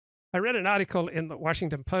 So I read an article in the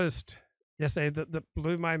Washington Post yesterday that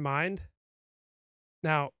blew my mind.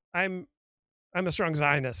 Now, I'm a strong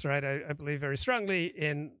Zionist, right? I believe very strongly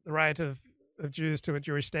in the right of Jews to a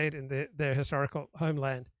Jewish state in their historical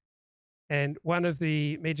homeland. And one of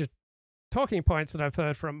the major talking points that I've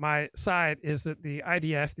heard from my side is that the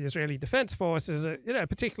IDF, the Israeli Defense Force, is a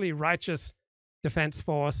particularly righteous defense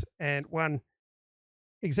force. And one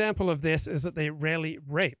example of this is that they rarely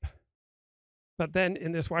rape. But then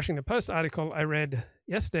in this Washington Post article I read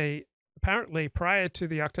yesterday, apparently prior to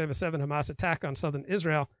the October 7 Hamas attack on southern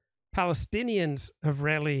Israel, Palestinians have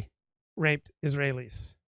rarely raped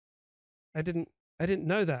Israelis. I didn't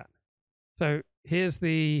know that. So here's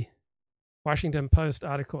the Washington Post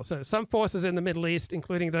article. So some forces in the Middle East,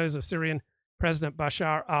 including those of Syrian President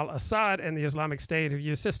Bashar al-Assad and the Islamic State, have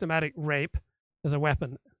used systematic rape as a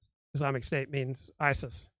weapon. Islamic State means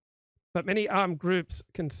ISIS. But many armed groups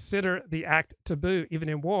consider the act taboo, even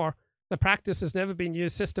in war. The practice has never been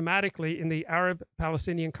used systematically in the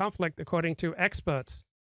Arab-Palestinian conflict, according to experts.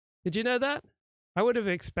 Did you know that? I would have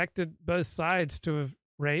expected both sides to have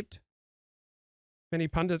raped. Many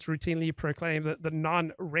pundits routinely proclaim the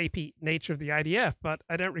non-rapey nature of the IDF, but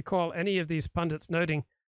I don't recall any of these pundits noting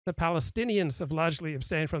that Palestinians have largely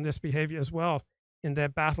abstained from this behavior as well in their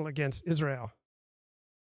battle against Israel.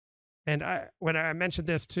 And when I mentioned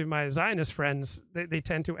this to my Zionist friends, they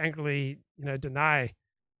tend to angrily, deny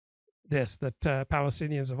this, that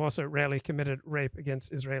Palestinians have also rarely committed rape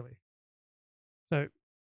against Israeli. So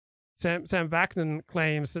Sam Vaknin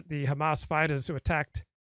claims that the Hamas fighters who attacked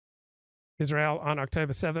Israel on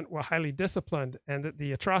October 7th were highly disciplined and that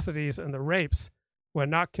the atrocities and the rapes were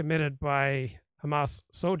not committed by Hamas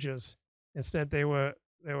soldiers. Instead, they were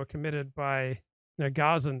committed by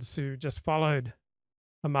Gazans who just followed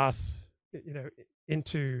Hamas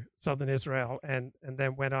into southern Israel and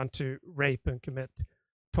then went on to rape and commit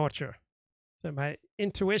torture. So my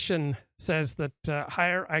intuition says that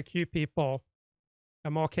higher IQ people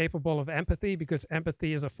are more capable of empathy, because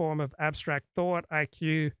empathy is a form of abstract thought.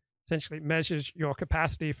 IQ essentially measures your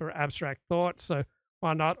capacity for abstract thought. So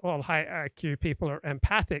while not all high IQ people are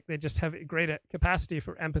empathic, they just have a greater capacity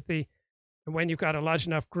for empathy. And when you've got a large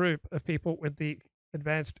enough group of people with the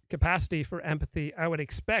advanced capacity for empathy, I would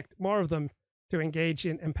expect more of them to engage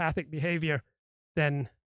in empathic behavior than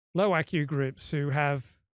low IQ groups who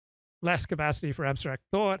have less capacity for abstract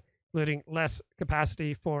thought, including less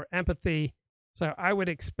capacity for empathy. So I would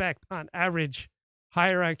expect, on average,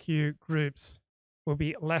 higher IQ groups will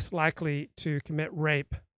be less likely to commit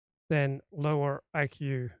rape than lower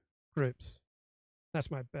IQ groups. That's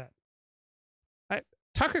my bet.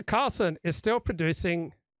 Tucker Carlson is still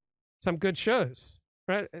producing some good shows,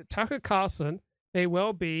 right? Tucker Carlson may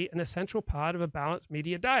well be an essential part of a balanced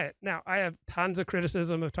media diet. Now, I have tons of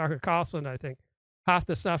criticism of Tucker Carlson. I think half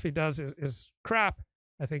the stuff he does is crap.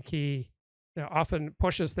 I think he often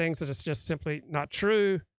pushes things that is just simply not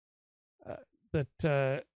true.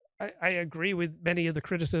 I agree with many of the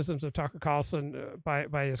criticisms of Tucker Carlson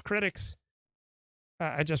by his critics.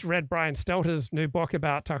 I just read Brian Stelter's new book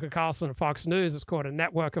about Tucker Carlson and Fox News. It's called A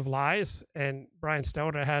Network of Lies. And Brian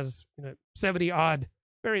Stelter has 70-odd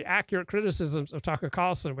very accurate criticisms of Tucker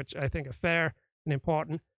Carlson, which I think are fair and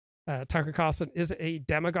important. Tucker Carlson is a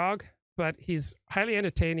demagogue, but he's highly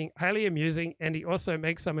entertaining, highly amusing, and he also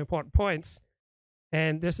makes some important points.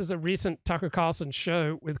 And this is a recent Tucker Carlson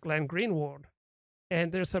show with Glenn Greenwald. And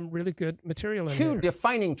there's some really good material in there. Two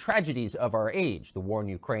defining tragedies of our age, the war in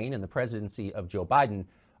Ukraine and the presidency of Joe Biden,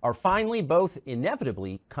 are finally both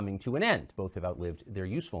inevitably coming to an end. Both have outlived their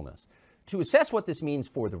usefulness. To assess what this means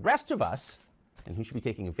for the rest of us, and who should be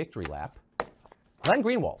taking a victory lap, Glenn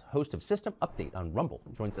Greenwald, host of System Update on Rumble,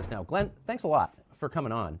 joins us now. Glenn, thanks a lot for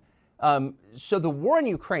coming on. So the war in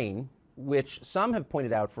Ukraine, which some have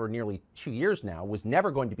pointed out for nearly 2 years now, was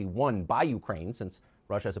never going to be won by Ukraine, since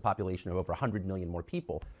Russia has a population of over 100 million more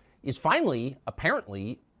people, is finally,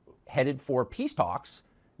 apparently, headed for peace talks.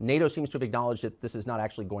 NATO seems to have acknowledged that this is not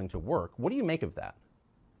actually going to work. What do you make of that?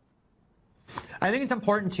 I think it's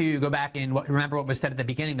important to go back and remember what was said at the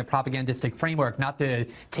beginning, the propagandistic framework, not to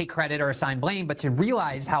take credit or assign blame, but to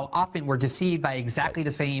realize how often we're deceived by exactly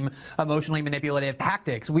the same emotionally manipulative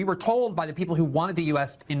tactics. We were told by the people who wanted the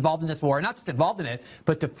U.S. involved in this war, not just involved in it,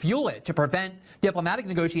 but to fuel it, to prevent diplomatic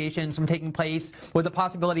negotiations from taking place with the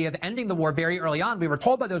possibility of ending the war very early on. We were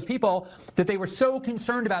told by those people that they were so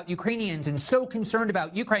concerned about Ukrainians and so concerned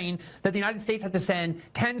about Ukraine that the United States had to send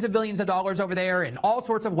tens of billions of dollars over there and all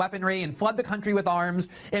sorts of weaponry and flood the country with arms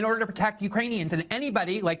in order to protect Ukrainians. And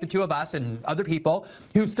anybody like the two of us and other people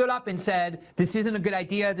who stood up and said, this isn't a good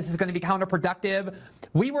idea, this is going to be counterproductive,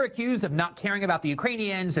 we were accused of not caring about the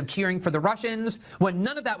Ukrainians, of cheering for the Russians, when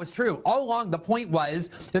none of that was true. All along, the point was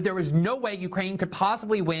that there was no way Ukraine could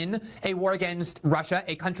possibly win a war against Russia,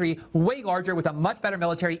 a country way larger with a much better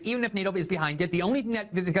military, even if NATO is behind it. The only thing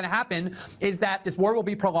that is going to happen is that this war will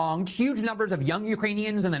be prolonged. Huge numbers of young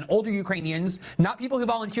Ukrainians and then older Ukrainians, not people who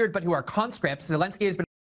volunteered, but who are conscripts. Zelensky has been.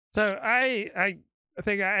 So I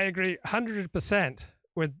think I agree 100%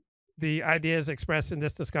 with the ideas expressed in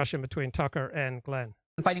this discussion between Tucker and Glenn.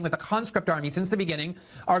 Fighting with a conscript army since the beginning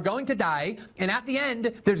are going to die, and at the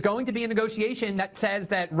end there's going to be a negotiation that says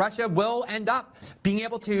that Russia will end up being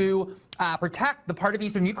able to protect the part of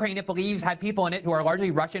eastern Ukraine it believes had people in it who are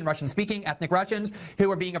largely Russian-speaking, ethnic Russians,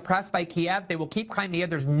 who are being oppressed by Kiev. They will keep Crimea.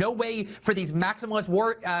 There's no way for these maximalist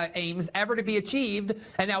war aims ever to be achieved.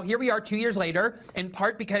 And now here we are 2 years later, in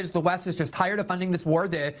part because the West is just tired of funding this war.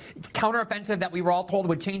 The counteroffensive that we were all told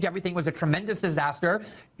would change everything was a tremendous disaster.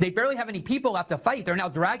 They barely have any people left to fight. They're now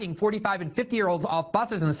dragging 45 and 50-year-olds off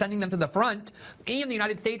buses and sending them to the front. And the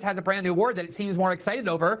United States has a brand new war that it seems more excited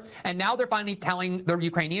over. And now they're finally telling the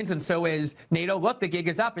Ukrainians, and so is NATO, look, the gig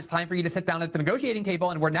is up. It's time for you to sit down at the negotiating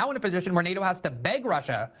table. And we're now in a position where NATO has to beg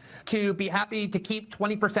Russia to be happy to keep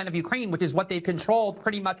 20% of Ukraine, which is what they've controlled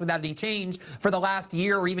pretty much without any change for the last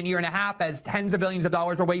year or even year and a half, as tens of billions of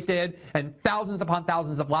dollars were wasted and thousands upon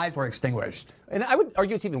thousands of lives were extinguished. And I would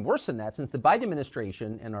argue it's even worse than that, since the Biden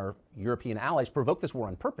administration and our European allies provoked this war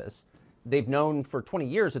on purpose. They've known for 20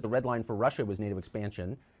 years that the red line for Russia was NATO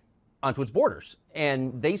expansion onto its borders.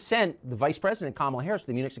 And they sent the Vice President, Kamala Harris, to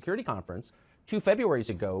the Munich Security Conference 2 Februaries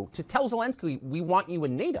ago to tell Zelensky, we want you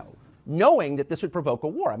in NATO, knowing that this would provoke a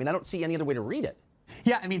war. I mean, I don't see any other way to read it.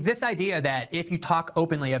 Yeah, I mean, this idea that if you talk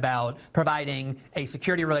openly about providing a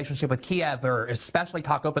security relationship with Kiev, or especially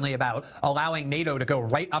talk openly about allowing NATO to go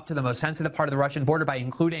right up to the most sensitive part of the Russian border by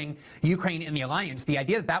including Ukraine in the alliance, the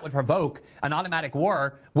idea that that would provoke an automatic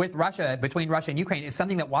war with Russia, between Russia and Ukraine, is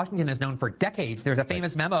something that Washington has known for decades. There's a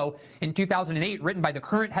famous memo in 2008 written by the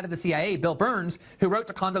current head of the CIA, Bill Burns, who wrote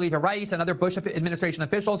to Condoleezza Rice and other Bush administration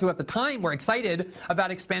officials who at the time were excited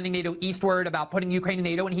about expanding NATO eastward, about putting Ukraine in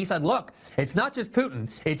NATO. And he said, look, it's not just Putin.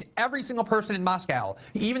 It's every single person in Moscow,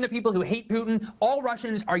 even the people who hate Putin. All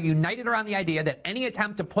Russians are united around the idea that any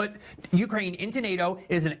attempt to put Ukraine into NATO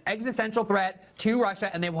is an existential threat to Russia,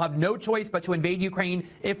 and they will have no choice but to invade Ukraine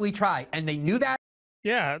if we try. And they knew that.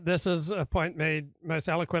 Yeah, this is a point made most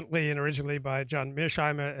eloquently and originally by John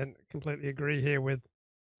Mearsheimer, and completely agree here with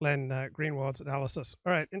Glenn Greenwald's analysis.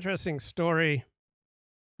 All right, interesting story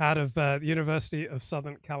out of the University of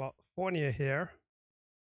Southern California here.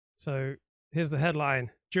 So here's the headline.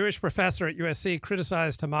 Jewish professor at USC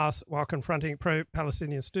criticized Hamas while confronting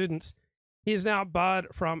pro-Palestinian students. He is now barred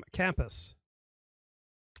from campus.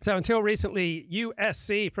 So until recently,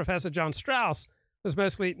 USC professor John Strauss was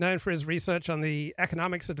mostly known for his research on the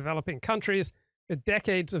economics of developing countries, with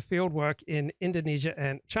decades of fieldwork in Indonesia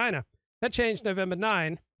and China. That changed November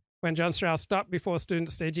 9, when John Strauss stopped before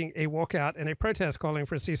students staging a walkout and a protest calling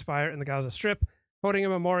for a ceasefire in the Gaza Strip, holding a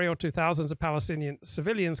memorial to thousands of Palestinian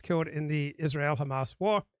civilians killed in the Israel-Hamas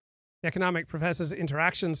war. The economic professor's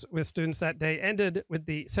interactions with students that day ended with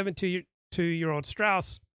the 72-year-old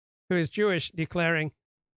Strauss, who is Jewish, declaring,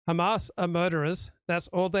 "Hamas are murderers. That's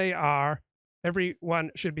all they are.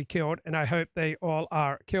 Everyone should be killed, and I hope they all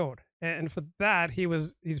are killed." And for that,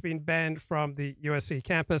 he's been banned from the USC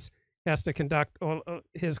campus. He has to conduct all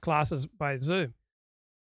his classes by Zoom.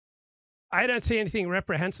 I don't see anything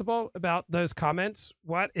reprehensible about those comments.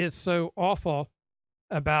 What is so awful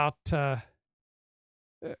about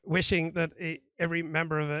wishing that every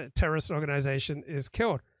member of a terrorist organization is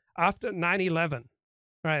killed? After 9/11,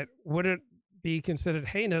 right, would it be considered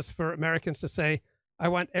heinous for Americans to say, I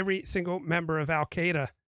want every single member of Al-Qaeda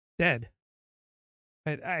dead?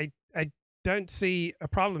 I don't see a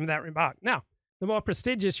problem in that remark. Now, the more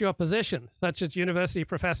prestigious your position, such as university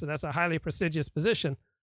professor, that's a highly prestigious position,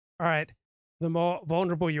 all right, the more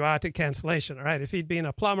vulnerable you are to cancellation. All right, if he'd been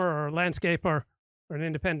a plumber or a landscaper or an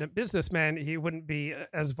independent businessman, he wouldn't be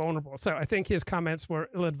as vulnerable. So I think his comments were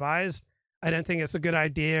ill-advised. I don't think it's a good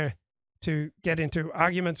idea to get into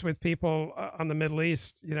arguments with people on the Middle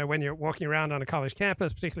East, you know, when you're walking around on a college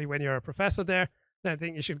campus, particularly when you're a professor there. I don't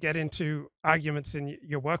think you should get into arguments in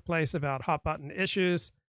your workplace about hot-button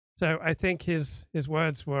issues. So I think his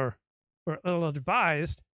words were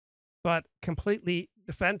ill-advised, but completely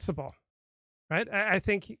defensible. Right? I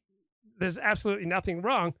think there's absolutely nothing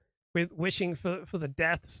wrong with wishing for the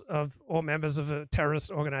deaths of all members of a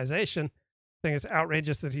terrorist organization. I think it's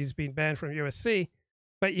outrageous that he's been banned from USC,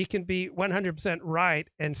 but you can be 100% right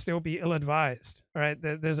and still be ill-advised. All right?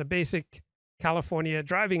 There's a basic California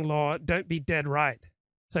driving law, don't be dead right.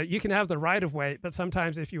 So you can have the right-of-way, but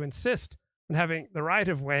sometimes if you insist on having the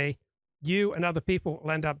right-of-way, you and other people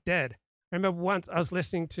will end up dead. I remember once I was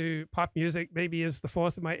listening to pop music, maybe as the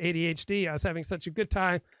force of my ADHD. I was having such a good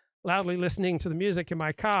time loudly listening to the music in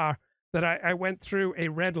my car that I went through a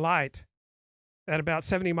red light at about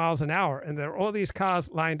 70 miles an hour. And there were all these cars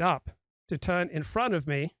lined up to turn in front of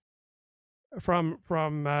me from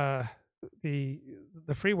the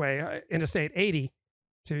freeway, Interstate 80,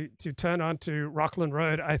 to turn onto Rockland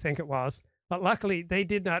Road, I think it was. But luckily, they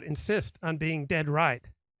did not insist on being dead right.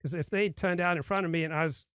 Because if they'd turned out in front of me and I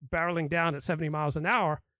was barreling down at 70 miles an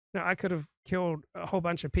hour, I could have killed a whole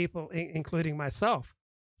bunch of people, including myself.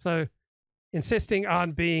 So insisting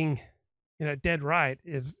on being, dead right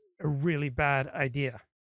is a really bad idea.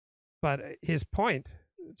 But his point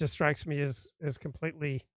just strikes me as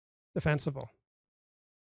completely defensible.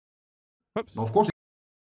 Whoops. Of course.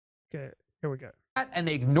 Okay, here we go. And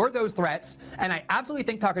they ignored those threats. And I absolutely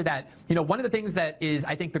think, Tucker, that, one of the things that is,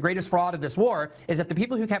 I think, the greatest fraud of this war is that the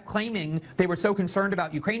people who kept claiming they were so concerned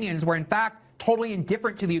about Ukrainians were, in fact, totally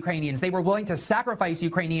indifferent to the Ukrainians. They were willing to sacrifice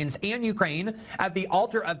Ukrainians and Ukraine at the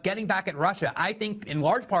altar of getting back at Russia. I think in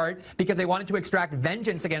large part because they wanted to extract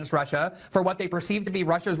vengeance against Russia for what they perceived to be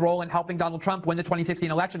Russia's role in helping Donald Trump win the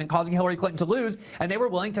 2016 election and causing Hillary Clinton to lose. And they were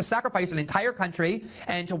willing to sacrifice an entire country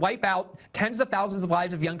and to wipe out tens of thousands of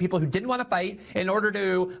lives of young people who didn't want to fight in order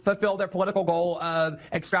to fulfill their political goal of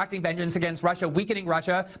extracting vengeance against Russia, weakening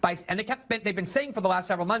Russia. And they've been saying for the last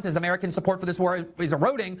several months, as American support for this war is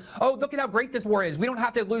eroding, oh, look at how great great this war is. We don't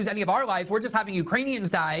have to lose any of our lives. We're just having Ukrainians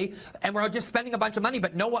die, and we're just spending a bunch of money,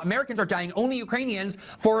 but no Americans are dying, only Ukrainians,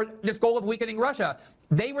 for this goal of weakening Russia.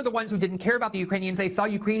 They were the ones who didn't care about the Ukrainians. They saw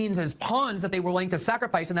Ukrainians as pawns that they were willing to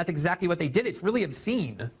sacrifice, and that's exactly what they did. It's really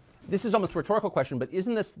obscene. This is almost a rhetorical question, but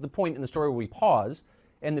isn't this the point in the story where we pause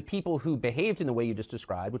and the people who behaved in the way you just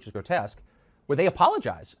described, which is grotesque, where they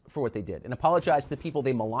apologize for what they did and apologize to the people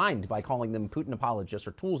they maligned by calling them Putin apologists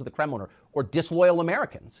or tools of the Kremlin or disloyal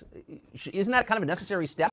Americans? Isn't that kind of a necessary step?